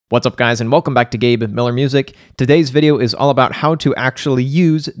What's up guys, and welcome back to Gabe Miller Music. Today's video is all about how to actually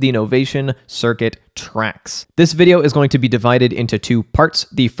use the Novation Circuit Tracks. This video is going to be divided into two parts.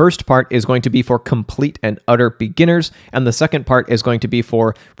 The first part is going to be for complete and utter beginners, and the second part is going to be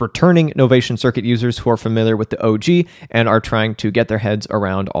for returning Novation Circuit users who are familiar with the OG and are trying to get their heads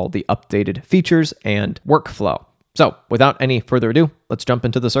around all the updated features and workflow. So, without any further ado, let's jump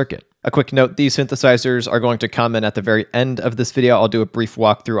into the circuit. A quick note, these synthesizers are going to come in at the very end of this video. I'll do a brief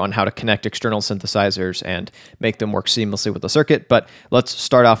walkthrough on how to connect external synthesizers and make them work seamlessly with the circuit, but let's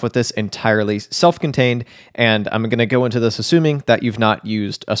start off with this entirely self-contained, and I'm going to go into this assuming that you've not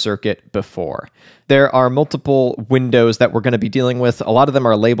used a circuit before. There are multiple windows that we're going to be dealing with. A lot of them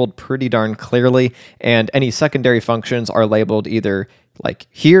are labeled pretty darn clearly, and any secondary functions are labeled either like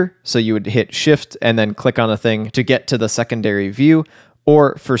here, so you would hit shift and then click on a thing to get to the secondary view,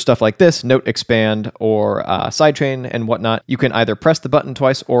 or for stuff like this, note expand or sidechain and whatnot, you can either press the button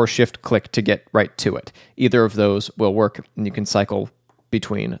twice or shift click to get right to it. Either of those will work, and you can cycle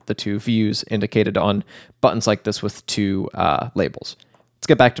between the two views indicated on buttons like this with two labels. Let's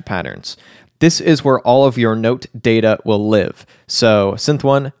get back to patterns. This is where all of your note data will live. So Synth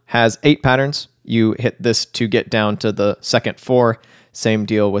 1 has 8 patterns. You hit this to get down to the second 4. Same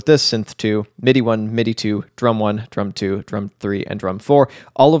deal with this, Synth 2, Midi 1, Midi 2, Drum 1, Drum 2, Drum 3, and Drum 4.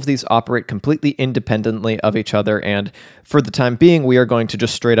 All of these operate completely independently of each other, and for the time being, we are going to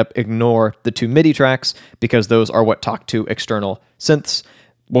just straight up ignore the 2 Midi tracks because those are what talk to external synths.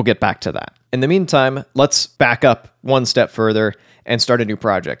 We'll get back to that. In the meantime, let's back up one step further and start a new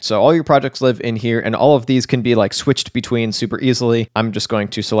project. So all your projects live in here, and all of these can be like switched between super easily. I'm just going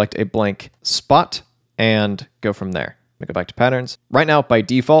to select a blank spot and go from there. Go back to patterns. Right now, by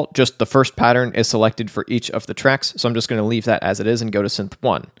default, just the first pattern is selected for each of the tracks, so I'm just going to leave that as it is and go to Synth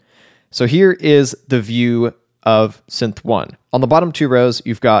 1. So here is the view of Synth 1. On the bottom 2 rows,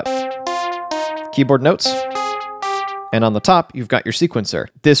 you've got keyboard notes, and on the top, you've got your sequencer.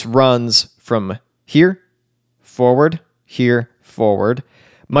 This runs from here, forward, here, forward.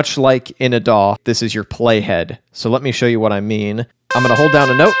 Much like in a DAW, this is your playhead. So let me show you what I mean. I'm going to hold down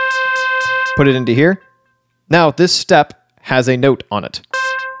a note, put it into here. Now, this step has a note on it,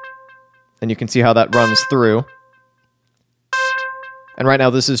 and you can see how that runs through. And right now,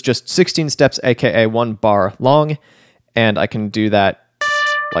 this is just 16 steps, aka 1 bar long, and I can do that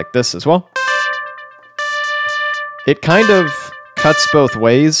like this as well. It kind of cuts both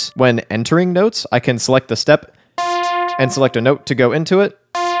ways when entering notes. I can select the step and select a note to go into it,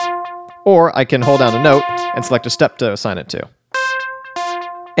 or I can hold down a note and select a step to assign it to.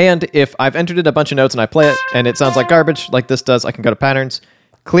 And if I've entered in a bunch of notes and I play it and it sounds like garbage, like this does, I can go to patterns,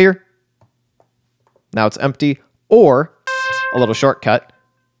 clear, now it's empty, or a little shortcut,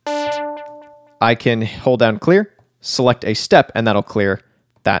 I can hold down clear, select a step, and that'll clear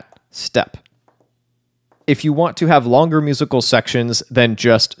that step. If you want to have longer musical sections than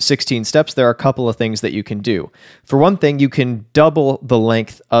just 16 steps, there are a couple of things that you can do. For one thing, you can double the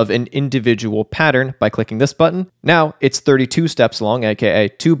length of an individual pattern by clicking this button. Now it's 32 steps long, aka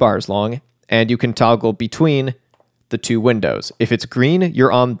 2 bars long, and you can toggle between the 2 windows. If it's green,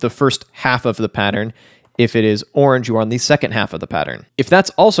 you're on the first half of the pattern. If it is orange, you are on the second half of the pattern. If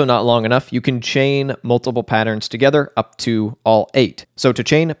that's also not long enough, you can chain multiple patterns together up to all 8. So to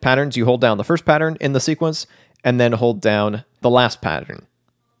chain patterns, you hold down the first pattern in the sequence and then hold down the last pattern,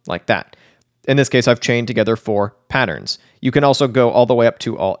 like that. In this case, I've chained together 4 patterns. You can also go all the way up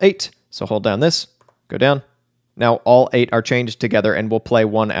to all 8. So hold down this, go down. Now all 8 are chained together and will play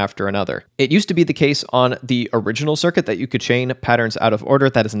one after another. It used to be the case on the original circuit that you could chain patterns out of order.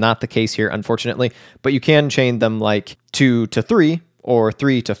 That is not the case here, unfortunately, but you can chain them like 2 to 3 or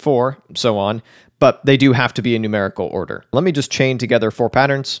 3 to 4, so on, but they do have to be in numerical order. Let me just chain together 4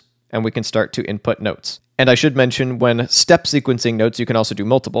 patterns and we can start to input notes. And I should mention, when step sequencing notes, you can also do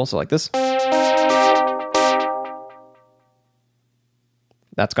multiple, so like this.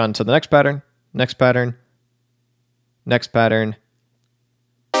 That's gone to the next pattern, next pattern, next pattern,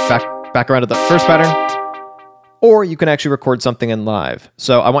 back around to the first pattern, or you can actually record something in live.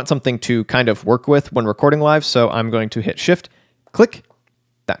 So I want something to kind of work with when recording live, so I'm going to hit shift, click,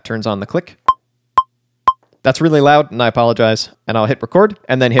 that turns on the click. That's really loud, and I apologize, and I'll hit record,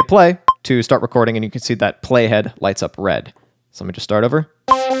 and then hit play to start recording, and you can see that playhead lights up red. So let me just start over.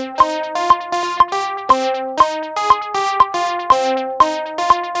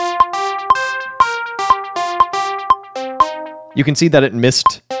 You can see that it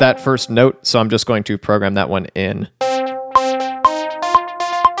missed that first note, so I'm just going to program that one in.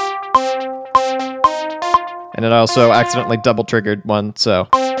 And it also accidentally double triggered one, so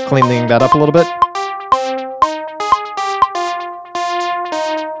cleaning that up a little bit.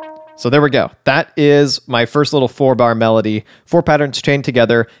 So there we go. That is my first little 4-bar melody, 4 patterns chained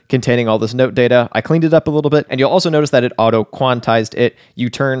together containing all this note data. I cleaned it up a little bit, and you'll also notice that it auto-quantized it. You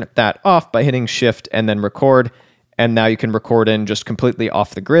turn that off by hitting Shift and then record, and now you can record in just completely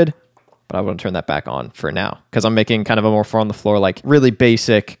off the grid. But I want to turn that back on for now because I'm making kind of a more 4 on the floor, like really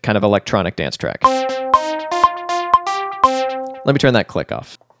basic kind of electronic dance track. Let me turn that click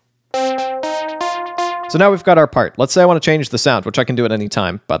off. So now we've got our part. Let's say I want to change the sound, which I can do at any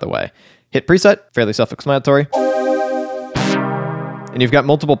time, by the way. Hit preset, fairly self-explanatory. And you've got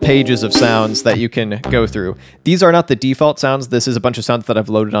multiple pages of sounds that you can go through. These are not the default sounds. This is a bunch of sounds that I've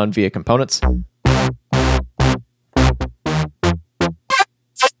loaded on via components.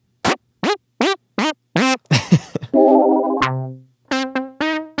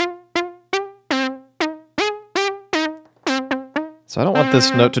 So I don't want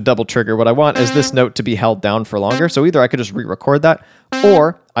this note to double trigger. What I want is this note to be held down for longer. So either I could just re-record that,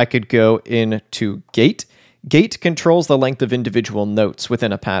 or I could go into gate. Gate controls the length of individual notes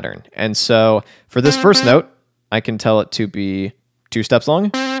within a pattern. And so for this first note, I can tell it to be 2 steps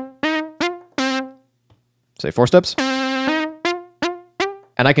long. Say 4 steps.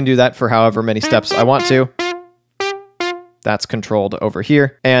 And I can do that for however many steps I want to. That's controlled over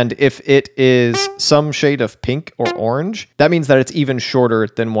here. And if it is some shade of pink or orange, that means that it's even shorter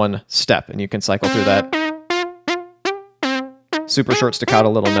than 1 step, and you can cycle through that. Super short staccato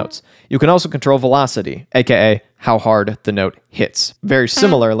little notes. You can also control velocity, aka how hard the note hits. Very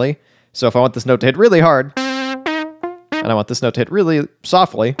similarly, so if I want this note to hit really hard, and I want this note to hit really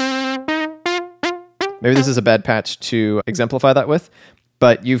softly, maybe this is a bad patch to exemplify that with,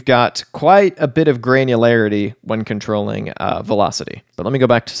 but you've got quite a bit of granularity when controlling velocity. But let me go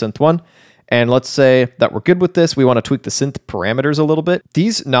back to Synth 1, and let's say that we're good with this. We want to tweak the synth parameters a little bit.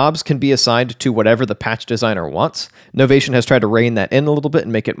 These knobs can be assigned to whatever the patch designer wants. Novation has tried to rein that in a little bit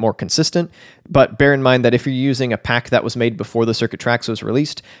and make it more consistent, but bear in mind that if you're using a pack that was made before the Circuit Tracks was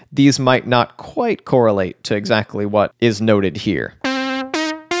released, these might not quite correlate to exactly what is noted here.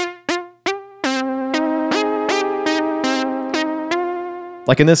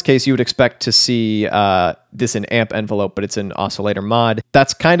 Like in this case, you would expect to see this in amp envelope, but it's in oscillator mod.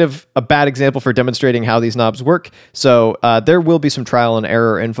 That's kind of a bad example for demonstrating how these knobs work. So there will be some trial and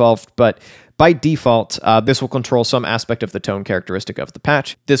error involved, but by default, this will control some aspect of the tone characteristic of the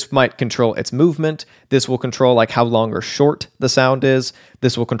patch. This might control its movement. This will control like how long or short the sound is.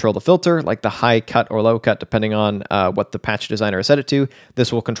 This will control the filter, like the high cut or low cut, depending on what the patch designer has set it to.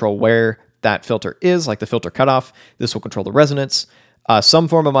 This will control where that filter is, like the filter cutoff. This will control the resonance. Some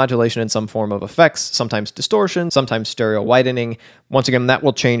form of modulation and some form of effects, sometimes distortion, sometimes stereo widening. Once again, that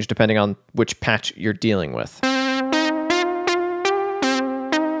will change depending on which patch you're dealing with.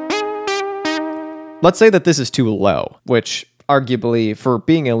 Let's say that this is too low, which arguably for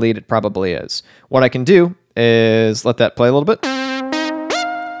being a lead, it probably is. What I can do is let that play a little bit,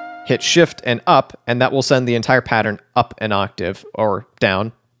 hit Shift and up, and that will send the entire pattern up an octave or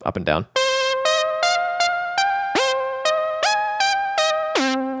down, up and down.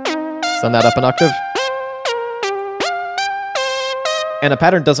 Send that up an octave. And a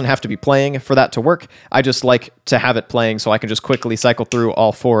pattern doesn't have to be playing for that to work. I just like to have it playing so I can just quickly cycle through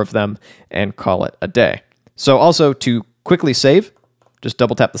all 4 of them and call it a day. So also to quickly save, just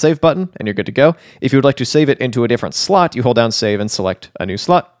double tap the save button and you're good to go. If you would like to save it into a different slot, you hold down save and select a new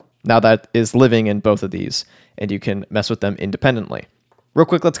slot. Now that is living in both of these and you can mess with them independently. Real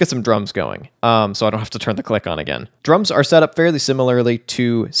quick, let's get some drums going, so I don't have to turn the click on again. Drums are set up fairly similarly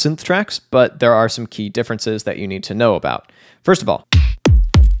to Synth Tracks, but there are some key differences that you need to know about. First of all,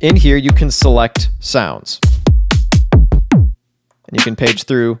 in here you can select sounds. And you can page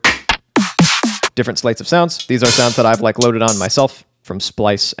through different slates of sounds. These are sounds that I've loaded on myself from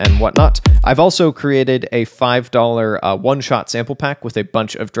Splice and whatnot. I've also created a $5 one-shot sample pack with a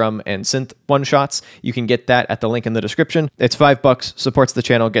bunch of drum and synth one-shots. You can get that at the link in the description. It's $5, supports the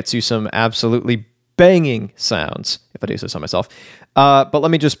channel, gets you some absolutely banging sounds, if I do so myself. But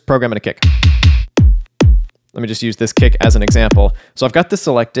let me just program in a kick. Let me just use this kick as an example. So I've got this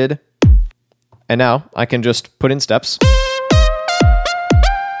selected, and now I can just put in steps.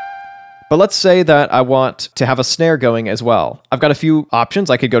 But let's say that I want to have a snare going as well. I've got a few options.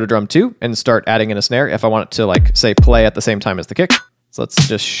 I could go to drum 2 and start adding in a snare if I want it to, say, play at the same time as the kick. So let's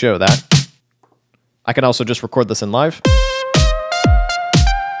just show that. I can also just record this in live.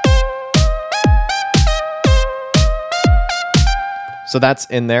 So that's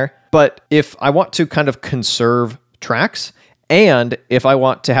in there. But if I want to kind of conserve tracks, and if I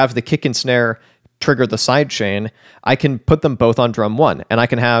want to have the kick and snare trigger the sidechain, I can put them both on drum 1, and I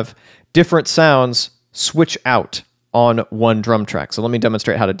can have different sounds switch out on one drum track. So let me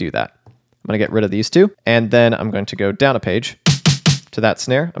demonstrate how to do that. I'm going to get rid of these two, and then I'm going to go down a page to that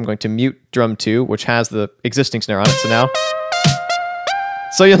snare. I'm going to mute drum 2, which has the existing snare on it.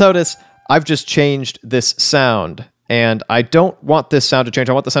 So you'll notice I've just changed this sound, and I don't want this sound to change.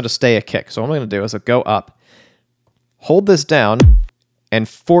 I want the sound to stay a kick. So what I'm going to do is I'll go up, hold this down, and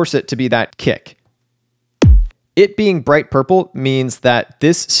force it to be that kick. It being bright purple means that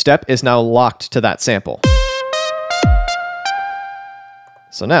this step is now locked to that sample.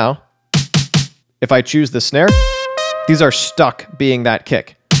 So now, if I choose the snare, these are stuck being that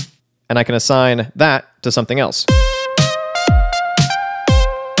kick. And I can assign that to something else.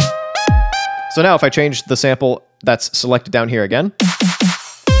 So now if I change the sample that's selected down here again,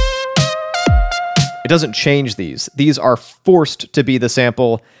 it doesn't change these. These are forced to be the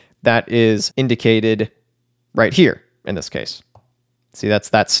sample that is indicated right here in this case. See, that's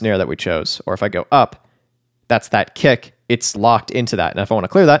that snare that we chose. Or if I go up, that's that kick. It's locked into that. And if I want to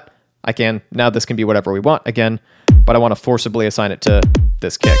clear that, I can. Now this can be whatever we want again, but I want to forcibly assign it to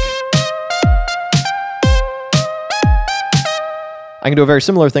this kick. I can do a very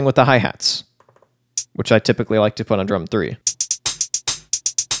similar thing with the hi-hats, which I typically like to put on drum 3.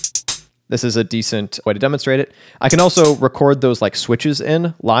 This is a decent way to demonstrate it. I can also record those like switches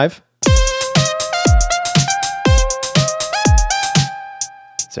in live.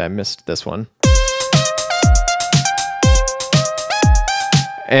 See, I missed this one.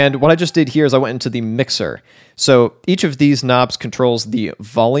 And what I just did here is I went into the mixer. So each of these knobs controls the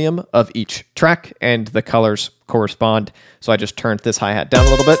volume of each track, and the colors correspond. So I just turned this hi-hat down a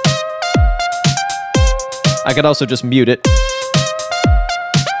little bit. I could also just mute it.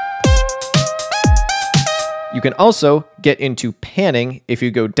 You can also get into panning. If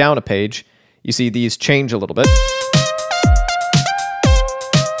you go down a page, you see these change a little bit.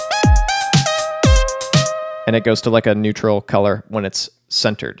 And it goes to like a neutral color when it's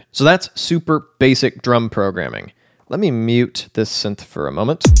centered. So that's super basic drum programming. Let me mute this synth for a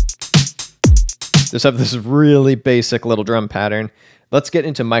moment. Just have this really basic little drum pattern. Let's get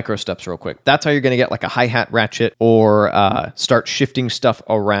into micro steps real quick. That's how you're going to get like a hi-hat ratchet or start shifting stuff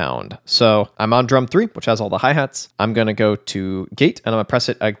around. So I'm on drum 3, which has all the hi-hats. I'm going to go to gate and I'm going to press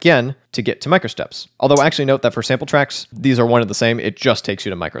it again to get to micro steps. Although actually note that for sample tracks, these are one and the same. It just takes you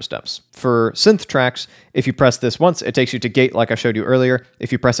to micro steps. For synth tracks, if you press this once, it takes you to gate like I showed you earlier.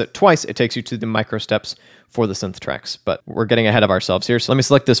 If you press it twice, it takes you to the micro steps for the synth tracks. But we're getting ahead of ourselves here. So let me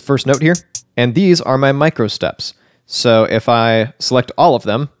select this first note here. And these are my micro steps. So if I select all of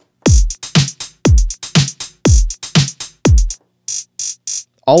them,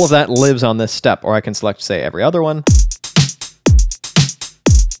 all of that lives on this step, or I can select, say, every other one,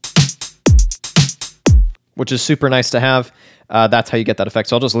 which is super nice to have. That's how you get that effect.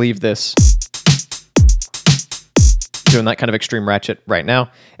 So I'll just leave this doing that kind of extreme ratchet right now.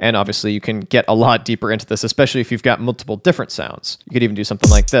 And obviously you can get a lot deeper into this, especially if you've got multiple different sounds. You could even do something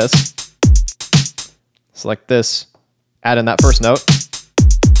like this. Select this. Add in that first note,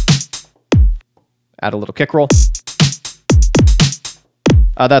 add a little kick roll.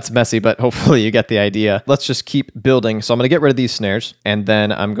 That's messy, but hopefully you get the idea. Let's just keep building. So I'm going to get rid of these snares, and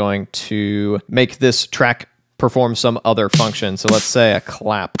then I'm going to make this track perform some other function. So let's say a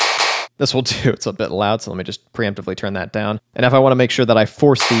clap. This will do. It's a bit loud, so let me just preemptively turn that down. And if I want to make sure that I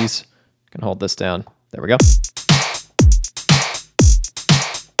force these, I can hold this down. There we go.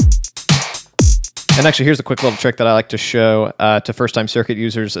 And actually, here's a quick little trick that I like to show to first-time circuit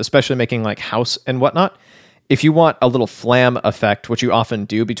users, especially making like house and whatnot. If you want a little flam effect, which you often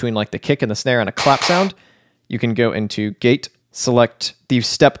do between like the kick and the snare and a clap sound, you can go into gate, select the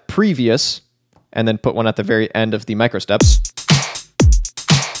step previous, and then put one at the very end of the micro steps.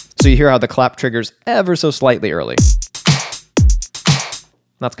 So you hear how the clap triggers ever so slightly early.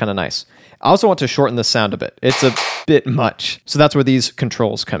 That's kind of nice. I also want to shorten the sound a bit. It's a bit much. So that's where these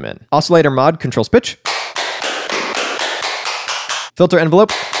controls come in. Oscillator mod controls pitch. Filter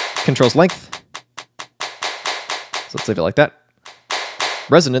envelope controls length. So let's leave it like that.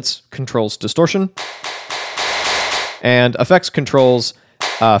 Resonance controls distortion. And effects controls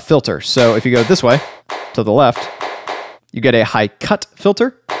filter. So if you go this way, to the left, you get a high cut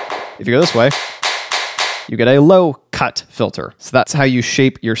filter. If you go this way, you get a low cut filter. So that's how you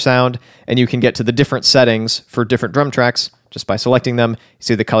shape your sound, and you can get to the different settings for different drum tracks just by selecting them. You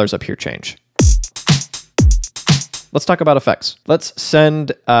see the colors up here change. Let's talk about effects. Let's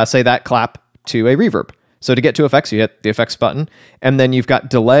send, say, that clap to a reverb. So to get to effects, you hit the effects button, and then you've got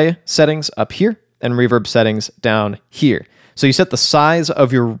delay settings up here and reverb settings down here. So you set the size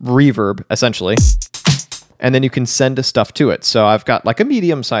of your reverb, essentially, and then you can send stuff to it. So I've got like a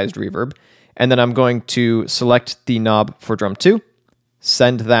medium-sized reverb, And then I'm going to select the knob for drum 2,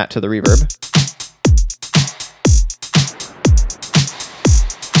 send that to the reverb.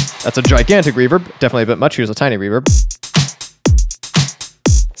 That's a gigantic reverb, definitely a bit much. Here's a tiny reverb.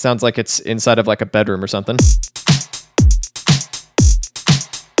 Sounds like it's inside of like a bedroom or something.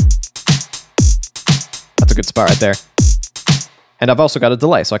 That's a good spot right there. And I've also got a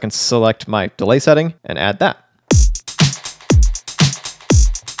delay, so I can select my delay setting and add that.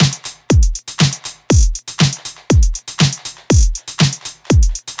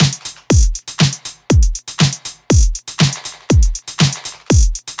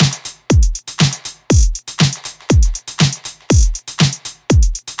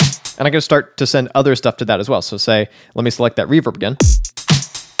 And I can start to send other stuff to that as well. So say, let me select that reverb again.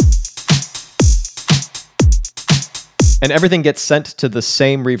 And everything gets sent to the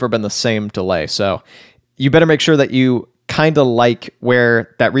same reverb and the same delay. So you better make sure that you kind of like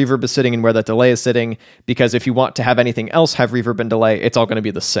where that reverb is sitting and where that delay is sitting, because if you want to have anything else have reverb and delay, it's all going to be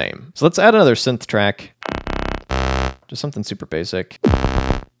the same. So let's add another synth track. Just something super basic.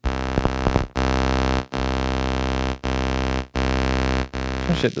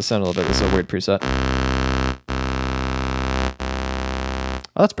 Oh shit, this sounded a little bit. This is a weird preset.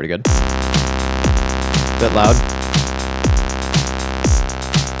 Oh, that's pretty good. Bit loud.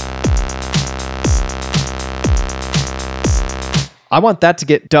 I want that to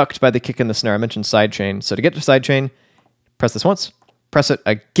get ducked by the kick and the snare. I mentioned sidechain. So to get to sidechain, press this once, press it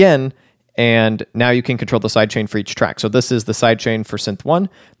again, and now you can control the sidechain for each track. So this is the sidechain for synth 1.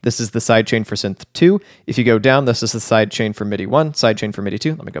 This is the sidechain for synth 2. If you go down, this is the sidechain for MIDI 1, sidechain for MIDI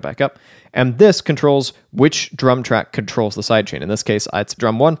 2. Let me go back up. And this controls which drum track controls the sidechain. In this case, it's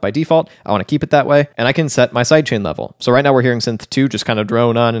drum 1 by default. I want to keep it that way, and I can set my sidechain level. So right now we're hearing synth 2 just kind of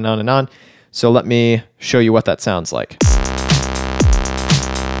drone on and on and on. So let me show you what that sounds like.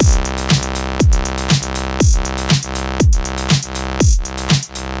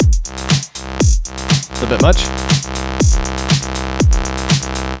 A bit much.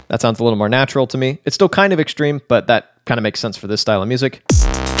 That sounds a little more natural to me. It's still kind of extreme, but that kind of makes sense for this style of music.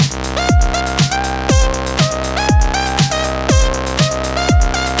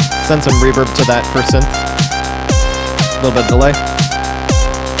 Send some reverb to that for synth. A little bit of delay.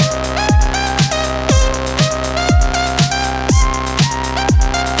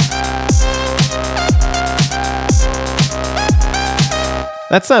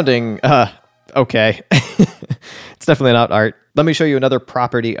 That's sounding okay. It's definitely not art. Let me show you another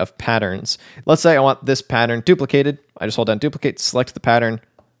property of patterns. Let's say I want this pattern duplicated. I just hold down duplicate, select the pattern,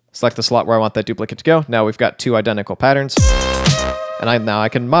 select the slot where I want that duplicate to go. Now we've got 2 identical patterns. And now I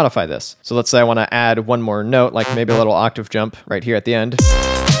can modify this. So let's say I want to add one more note, like maybe a little octave jump right here at the end.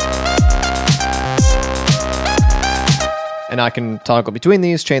 And I can toggle between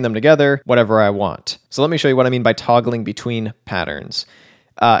these, chain them together, whatever I want. So let me show you what I mean by toggling between patterns.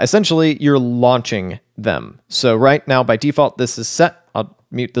 Essentially, you're launching them. So right now, by default, this is set. I'll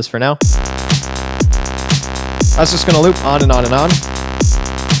mute this for now. That's just going to loop on and on and on.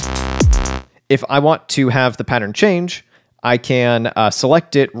 If I want to have the pattern change, I can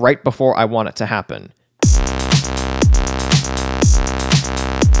select it right before I want it to happen.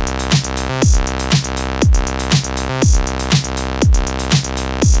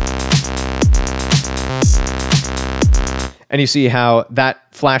 And you see how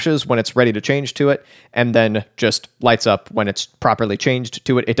that flashes when it's ready to change to it, and then just lights up when it's properly changed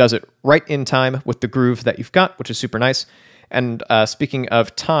to it. It does it right in time with the groove that you've got, which is super nice. And speaking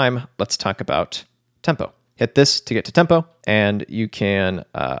of time, let's talk about tempo. Hit this to get to tempo, and you can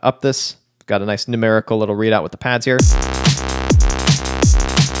up this. Got a nice numerical little readout with the pads here.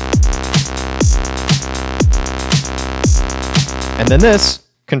 And then this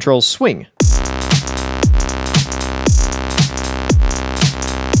controls swing.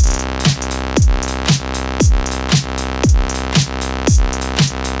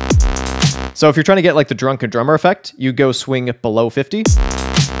 So if you're trying to get like the drunken drummer effect, you go swing below 50.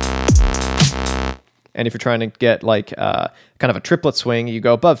 And if you're trying to get like kind of a triplet swing, you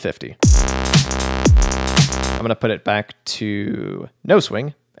go above 50. I'm going to put it back to no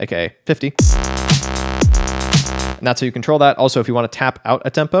swing, aka 50. And that's how you control that. Also, if you want to tap out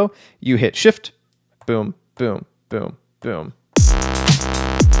a tempo, you hit shift, boom, boom, boom, boom.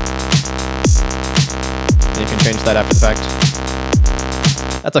 And you can change that after the fact.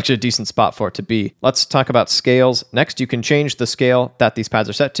 That's actually a decent spot for it to be. Let's talk about scales. Next, you can change the scale that these pads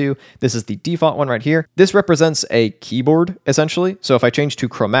are set to. This is the default one right here. This represents a keyboard, essentially. So if I change to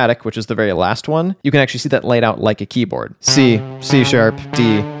chromatic, which is the very last one, you can actually see that laid out like a keyboard. C, C sharp,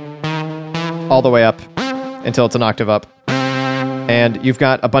 D, all the way up until it's an octave up. And you've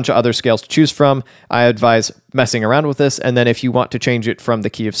got a bunch of other scales to choose from. I advise messing around with this, and then if you want to change it from the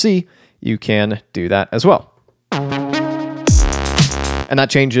key of C, you can do that as well. And that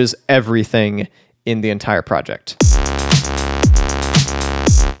changes everything in the entire project.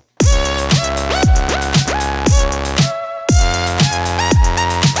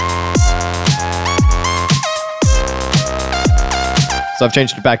 So I've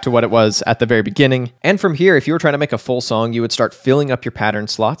changed it back to what it was at the very beginning. And from here, if you were trying to make a full song, you would start filling up your pattern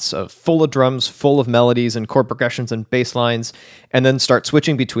slots full of drums, full of melodies and chord progressions and bass lines, and then start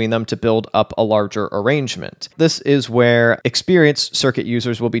switching between them to build up a larger arrangement. This is where experienced circuit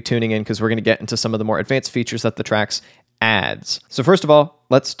users will be tuning in, because we're going to get into some of the more advanced features that the Tracks adds. So first of all,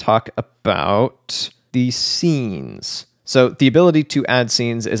 let's talk about the scenes. So the ability to add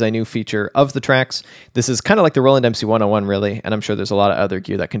scenes is a new feature of the Tracks. This is kind of like the Roland MC 101, really, and I'm sure there's a lot of other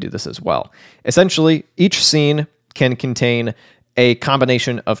gear that can do this as well. Essentially, each scene can contain a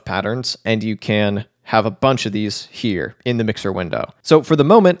combination of patterns, and you can have a bunch of these here in the mixer window. So for the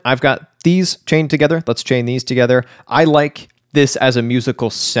moment, I've got these chained together. Let's chain these together. I like this as a musical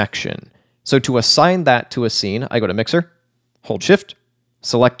section. So to assign that to a scene, I go to Mixer, hold Shift,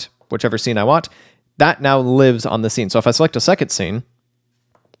 select whichever scene I want. That now lives on the scene. So if I select a second scene,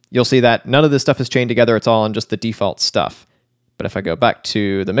 you'll see that none of this stuff is chained together. It's all on just the default stuff. But if I go back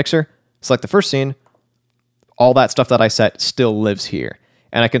to the mixer, select the first scene, all that stuff that I set still lives here.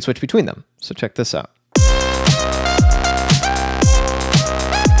 And I can switch between them. So check this out.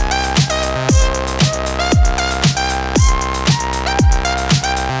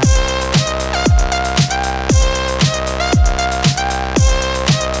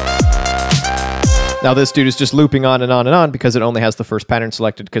 Now this dude is just looping on and on and on because it only has the first pattern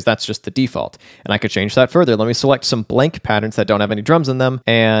selected, because that's just the default. And I could change that further. Let me select some blank patterns that don't have any drums in them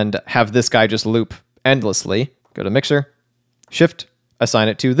and have this guy just loop endlessly. Go to Mixer, Shift, assign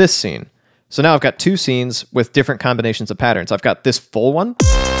it to this scene. So now I've got two scenes with different combinations of patterns. I've got this full one,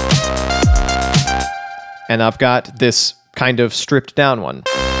 and I've got this kind of stripped down one.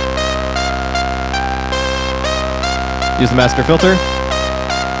 Use the master filter.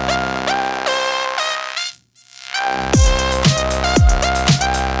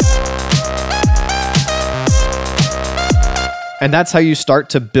 And that's how you start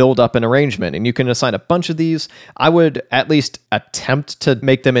to build up an arrangement. And you can assign a bunch of these. I would at least attempt to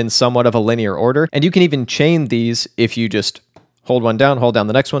make them in somewhat of a linear order. And you can even chain these if you just hold one down, hold down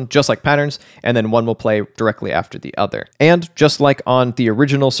the next one, just like patterns, and then one will play directly after the other. And just like on the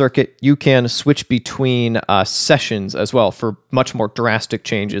original circuit, you can switch between sessions as well for much more drastic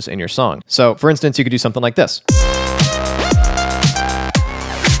changes in your song. So for instance, you could do something like this.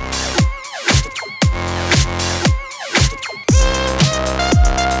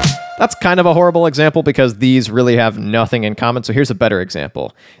 That's kind of a horrible example because these really have nothing in common. So here's a better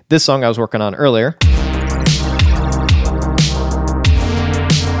example. This song I was working on earlier.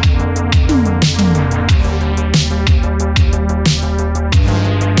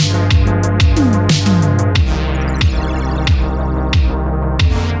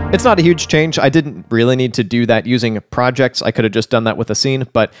 It's not a huge change. I didn't really need to do that using projects. I could have just done that with a scene,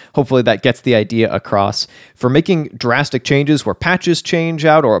 but hopefully that gets the idea across. For making drastic changes where patches change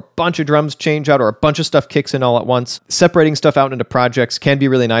out or a bunch of drums change out or a bunch of stuff kicks in all at once, separating stuff out into projects can be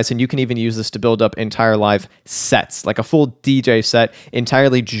really nice, and you can even use this to build up entire live sets, like a full DJ set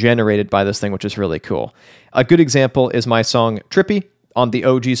entirely generated by this thing, which is really cool. A good example is my song Trippy. On the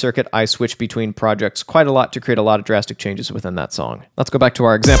OG circuit, I switch between projects quite a lot to create a lot of drastic changes within that song. Let's go back to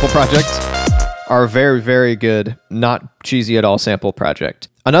our example project. Our very, very good, not cheesy at all sample project.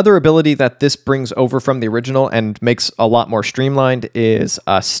 Another ability that this brings over from the original and makes a lot more streamlined is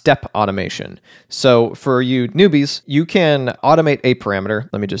step automation. So for you newbies, you can automate a parameter.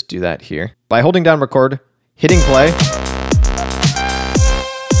 Let me just do that here. By holding down record, hitting play,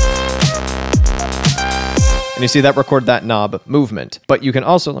 and you see that record that knob movement. But you can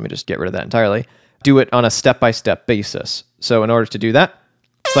also, let me just get rid of that entirely, do it on a step-by-step basis. So in order to do that,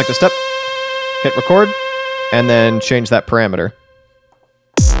 select a step, hit record, and then change that parameter.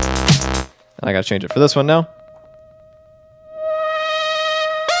 And I gotta change it for this one now.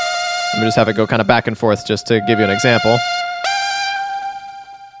 Let me just have it go kind of back and forth just to give you an example.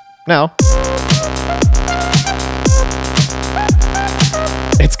 Now,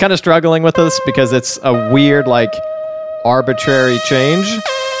 it's kind of struggling with this because it's a weird, like, arbitrary change.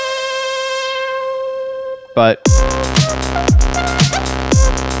 But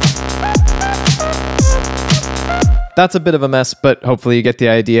that's a bit of a mess, but hopefully you get the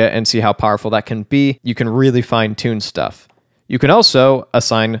idea and see how powerful that can be. You can really fine-tune stuff. You can also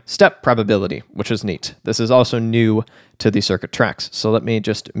assign step probability, which is neat. This is also new to the circuit tracks. So let me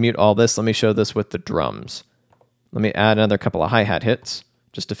just mute all this. Let me show this with the drums. Let me add another couple of hi-hat hits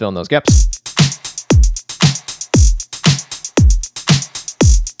just to fill in those gaps.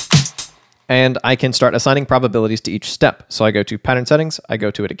 And I can start assigning probabilities to each step. So I go to pattern settings, I go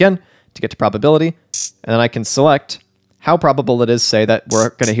to it again to get to probability, and then I can select how probable it is, say, that we're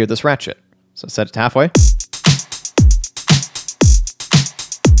going to hear this ratchet. So set it to halfway.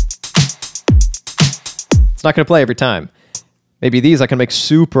 It's not going to play every time. Maybe these I can make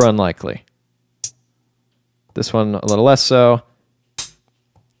super unlikely. This one a little less so.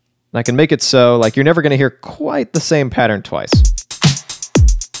 And I can make it so like you're never going to hear quite the same pattern twice.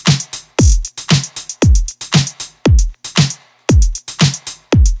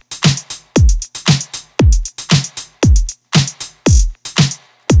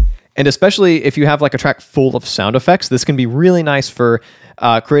 And especially if you have like a track full of sound effects, this can be really nice for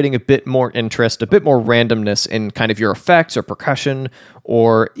creating a bit more interest, a bit more randomness in kind of your effects or percussion,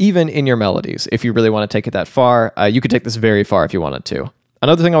 or even in your melodies. If you really want to take it that far, you could take this very far if you wanted to.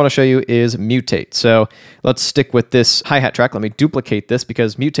 Another thing I want to show you is Mutate. So let's stick with this hi-hat track. Let me duplicate this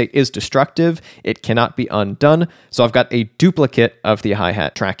because Mutate is destructive. It cannot be undone. So I've got a duplicate of the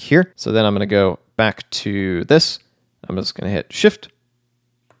hi-hat track here. So then I'm going to go back to this. I'm just going to hit Shift,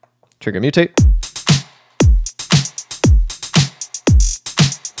 trigger Mutate.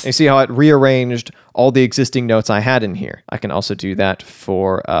 And you see how it rearranged all the existing notes I had in here. I can also do that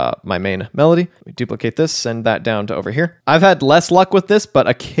for my main melody. Let me duplicate this, send that down to over here. I've had less luck with this, but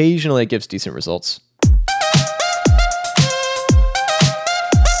occasionally it gives decent results.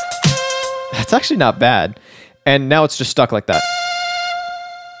 That's actually not bad. And now it's just stuck like that.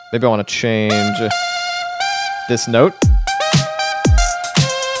 Maybe I want to change this note.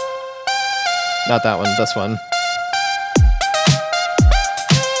 Not that one, this one.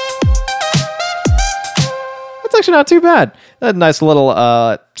 That's actually not too bad. A nice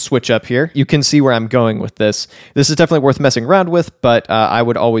little switch up here. You can see where I'm going with this. This is definitely worth messing around with, but I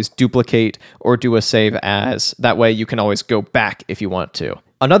would always duplicate or do a save as. That way you can always go back if you want to.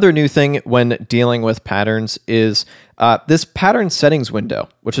 Another new thing when dealing with patterns is this pattern settings window,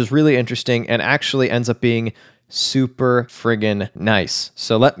 which is really interesting and actually ends up being super friggin' nice.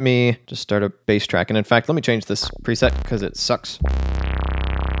 So let me just start a bass track. And in fact, let me change this preset because it sucks.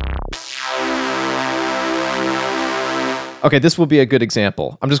 Okay, this will be a good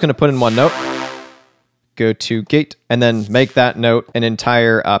example. I'm just going to put in one note, go to gate, and then make that note an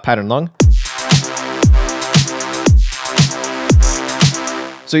entire pattern long.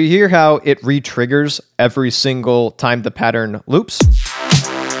 So you hear how it re-triggers every single time the pattern loops.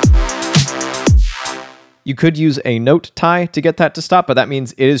 You could use a note tie to get that to stop, but that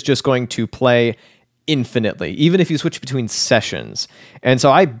means it is just going to play infinitely, even if you switch between sessions. And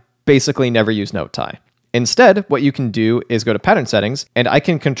so I basically never use note tie. Instead, what you can do is go to pattern settings, and I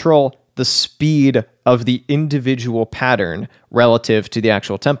can control the speed of the individual pattern relative to the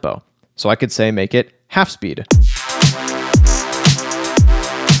actual tempo. So I could say make it half speed.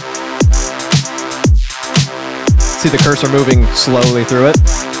 See the cursor moving slowly through it.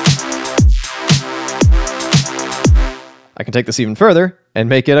 I can take this even further and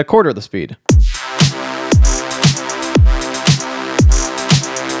make it a quarter the speed.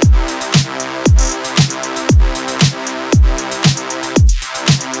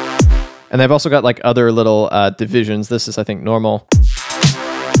 And they've also got like other little divisions. This is, I think, normal.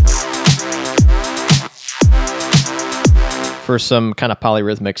 For some kind of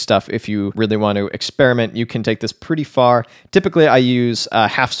polyrhythmic stuff, if you really want to experiment, you can take this pretty far. Typically, I use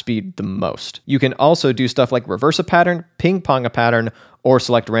half speed the most. You can also do stuff like reverse a pattern, ping pong a pattern, or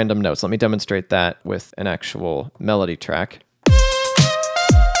select random notes. Let me demonstrate that with an actual melody track.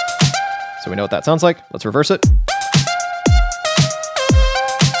 So we know what that sounds like. Let's reverse it.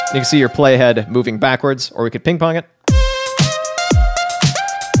 You can see your playhead moving backwards, or we could ping pong it.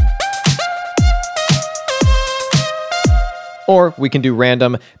 Or we can do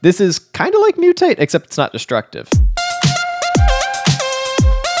random. This is kind of like Mutate, except it's not destructive.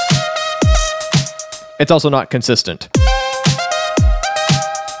 It's also not consistent.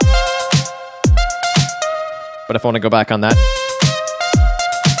 But if I want to go back on that.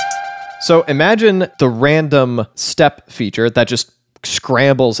 So imagine the random step feature that just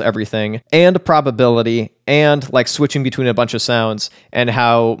scrambles everything, and probability, and like switching between a bunch of sounds, and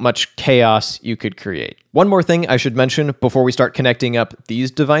how much chaos you could create. One more thing I should mention before we start connecting up these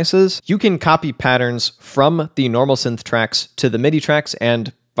devices, you can copy patterns from the normal synth tracks to the MIDI tracks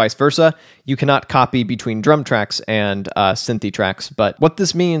and vice versa. You cannot copy between drum tracks and synthy tracks. But what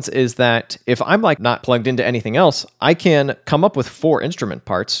this means is that if I'm like not plugged into anything else, I can come up with 4 instrument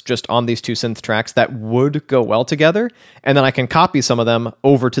parts just on these 2 synth tracks that would go well together. And then I can copy some of them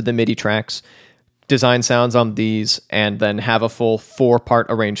over to the MIDI tracks, design sounds on these, and then have a full 4-part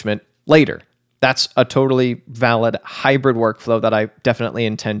arrangement later. That's a totally valid hybrid workflow that I definitely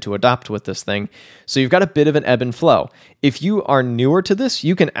intend to adopt with this thing. So you've got a bit of an ebb and flow. If you are newer to this,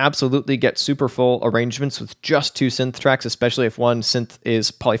 you can absolutely get super full arrangements with just 2 synth tracks, especially if one synth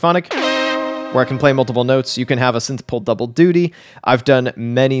is polyphonic, where I can play multiple notes. You can have a synth pull double duty. I've done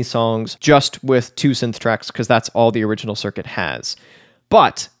many songs just with 2 synth tracks because that's all the original circuit has.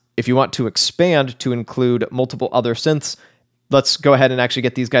 But if you want to expand to include multiple other synths, let's go ahead and actually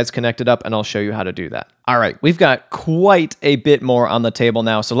get these guys connected up, and I'll show you how to do that. All right, we've got quite a bit more on the table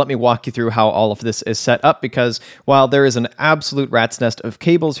now, so let me walk you through how all of this is set up, because while there is an absolute rat's nest of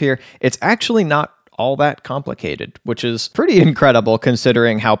cables here, it's actually not all that complicated, which is pretty incredible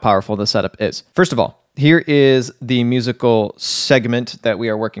considering how powerful the setup is. First of all, here is the musical segment that we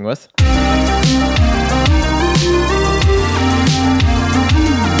are working with.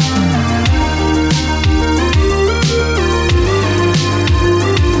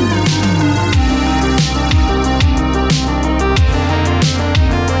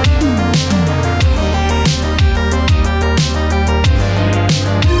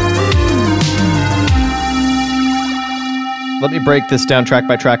 Let me break this down track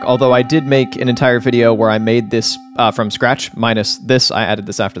by track, although I did make an entire video where I made this from scratch, minus this. I added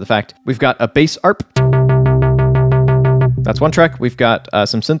this after the fact. We've got a bass arp. That's one track. We've got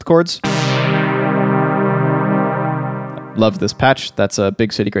some synth chords. Love this patch. That's a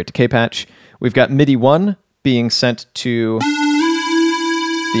Big City Great Decay patch. We've got MIDI 1 being sent to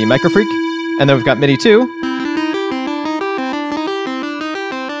the Microfreak, and then we've got MIDI 2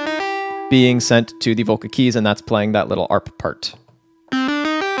 being sent to the Volca keys, and that's playing that little ARP part.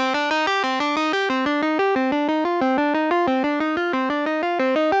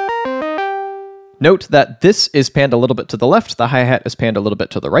 Note that this is panned a little bit to the left, the hi-hat is panned a little bit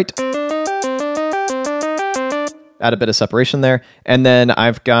to the right. Add a bit of separation there. And then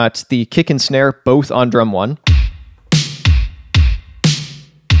I've got the kick and snare both on drum 1.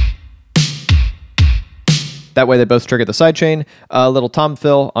 That way they both trigger the sidechain. A little tom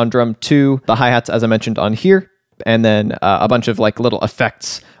fill on drum 2, the hi-hats as I mentioned on here, and then a bunch of like little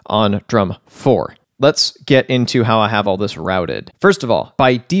effects on drum 4. Let's get into how I have all this routed. First of all,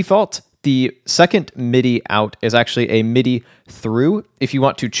 by default, the second MIDI out is actually a MIDI through. If you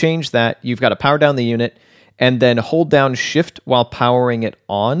want to change that, you've got to power down the unit and then hold down Shift while powering it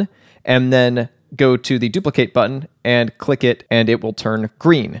on, and then go to the duplicate button and click it, and it will turn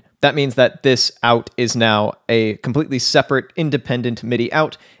green. That means that this out is now a completely separate, independent MIDI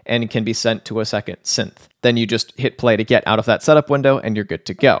out and can be sent to a second synth. Then you just hit play to get out of that setup window and you're good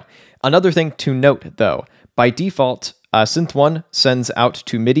to go. Another thing to note though, by default, Synth 1 sends out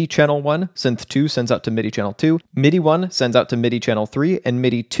to MIDI channel 1, Synth 2 sends out to MIDI channel 2, MIDI 1 sends out to MIDI channel 3, and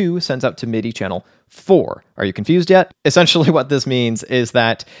MIDI 2 sends out to MIDI channel 4. Are you confused yet? Essentially what this means is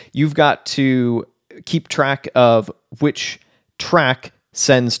that you've got to keep track of which track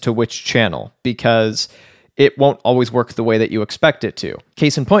sends to which channel, because it won't always work the way that you expect it to.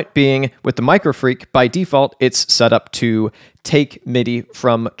 Case in point being, with the Microfreak, by default, it's set up to take MIDI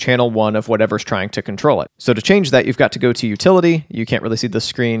from channel 1 of whatever's trying to control it. So to change that, you've got to go to Utility. You can't really see the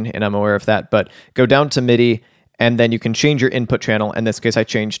screen, and I'm aware of that, but go down to MIDI, and then you can change your input channel. In this case, I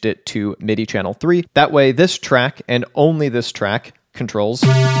changed it to MIDI channel 3. That way, this track, and only this track, controls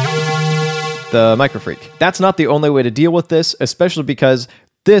the Microfreak. That's not the only way to deal with this, especially because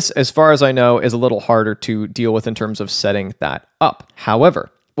this, as far as I know, is a little harder to deal with in terms of setting that up. However,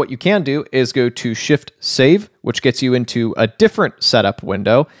 what you can do is go to Shift Save, which gets you into a different setup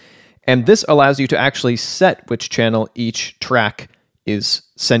window, and this allows you to actually set which channel each track is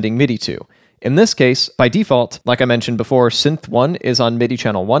sending MIDI to. In this case, by default, like I mentioned before, Synth 1 is on MIDI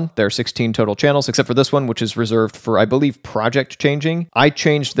channel 1. There are 16 total channels, except for this one, which is reserved for, I believe, project changing. I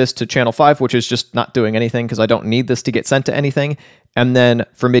changed this to channel 5, which is just not doing anything because I don't need this to get sent to anything. And then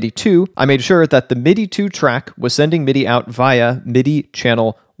for MIDI 2, I made sure that the MIDI 2 track was sending MIDI out via MIDI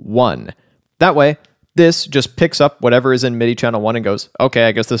channel 1. That way, this just picks up whatever is in MIDI channel 1 and goes, okay,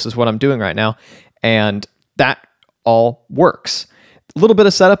 I guess this is what I'm doing right now. And that all works. A little bit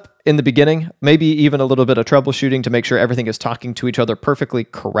of setup in the beginning, maybe even a little bit of troubleshooting to make sure everything is talking to each other perfectly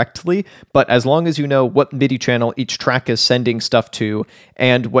correctly. But as long as you know what MIDI channel each track is sending stuff to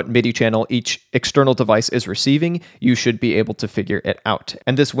and what MIDI channel each external device is receiving, you should be able to figure it out.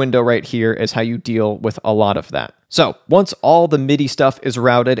 And this window right here is how you deal with a lot of that. So once all the MIDI stuff is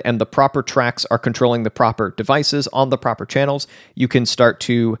routed and the proper tracks are controlling the proper devices on the proper channels, you can start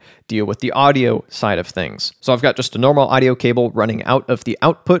to deal with the audio side of things. So I've got just a normal audio cable running out of the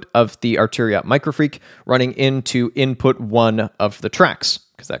output of the Arturia Microfreak, running into input 1 of the tracks,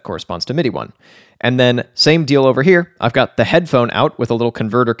 because that corresponds to MIDI 1. And then same deal over here. I've got the headphone out with a little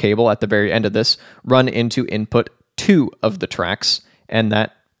converter cable at the very end of this, run into input 2 of the tracks, and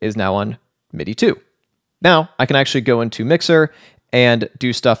that is now on MIDI 2. Now, I can actually go into Mixer and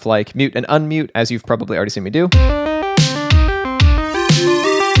do stuff like mute and unmute, as you've probably already seen me do.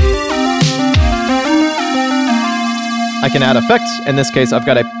 I can add effects. In this case, I've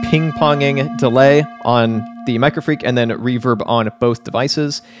got a ping-ponging delay on the Microfreak and then reverb on both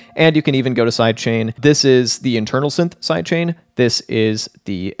devices. And you can even go to sidechain. This is the internal synth sidechain. This is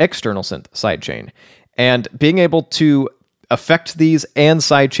the external synth sidechain. And being able to affect these and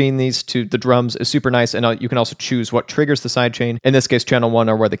sidechain these to the drums is super nice, and you can also choose what triggers the sidechain. In this case, channel 1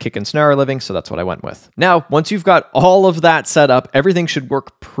 are where the kick and snare are living, so that's what I went with. Now, once you've got all of that set up, everything should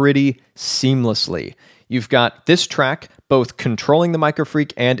work pretty seamlessly. You've got this track both controlling the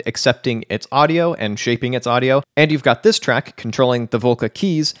Microfreak and accepting its audio and shaping its audio, and you've got this track controlling the Volca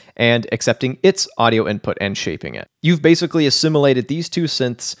keys and accepting its audio input and shaping it. You've basically assimilated these two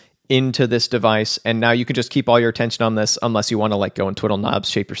synths into this device, and now you can just keep all your attention on this unless you want to like go and twiddle knobs,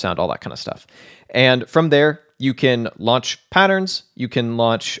 shape your sound, all that kind of stuff. And from there, you can launch patterns, you can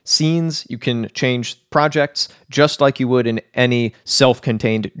launch scenes, you can change projects just like you would in any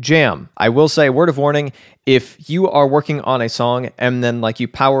self-contained jam. I will say, word of warning, if you are working on a song and then like you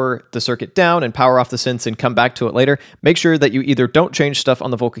power the circuit down and power off the synths and come back to it later, make sure that you either don't change stuff on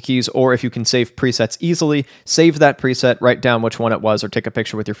the Volca keys, or if you can save presets easily, save that preset, write down which one it was, or take a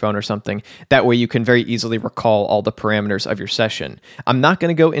picture with your phone or something. That way you can very easily recall all the parameters of your session. I'm not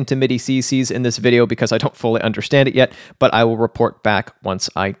going to go into MIDI CCs in this video because I don't fully understand it yet, but I will report back once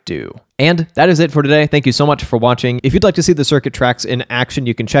I do. And that is it for today. Thank you so much for watching. If you'd like to see the circuit tracks in action,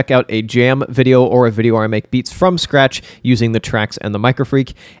 you can check out a jam video or a video where I make beats from scratch using the tracks and the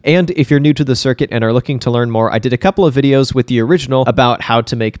Microfreak. And if you're new to the circuit and are looking to learn more, I did a couple of videos with the original about how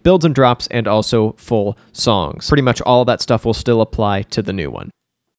to make builds and drops and also full songs. Pretty much all of that stuff will still apply to the new one.